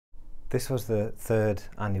This was the third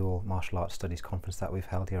annual Martial Arts Studies Conference that we've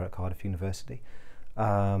held here at Cardiff University.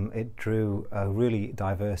 It drew a really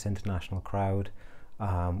diverse international crowd.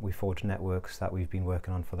 We forged networks that we've been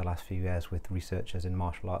working on for the last few years with researchers in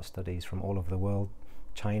martial arts studies from all over the world: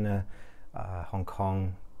 China, Hong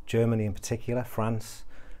Kong, Germany in particular, France,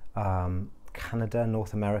 Canada,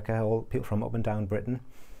 North America, all people from up and down Britain.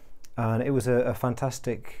 And it was a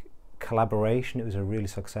fantastic collaboration. It was a really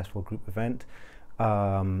successful group event.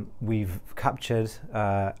 We've captured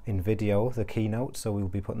in video the keynote, so we'll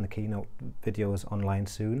be putting the keynote videos online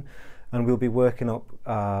soon, and we'll be working up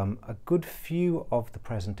a good few of the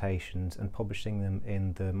presentations and publishing them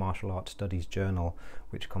in the Martial Arts Studies Journal,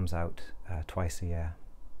 which comes out twice a year.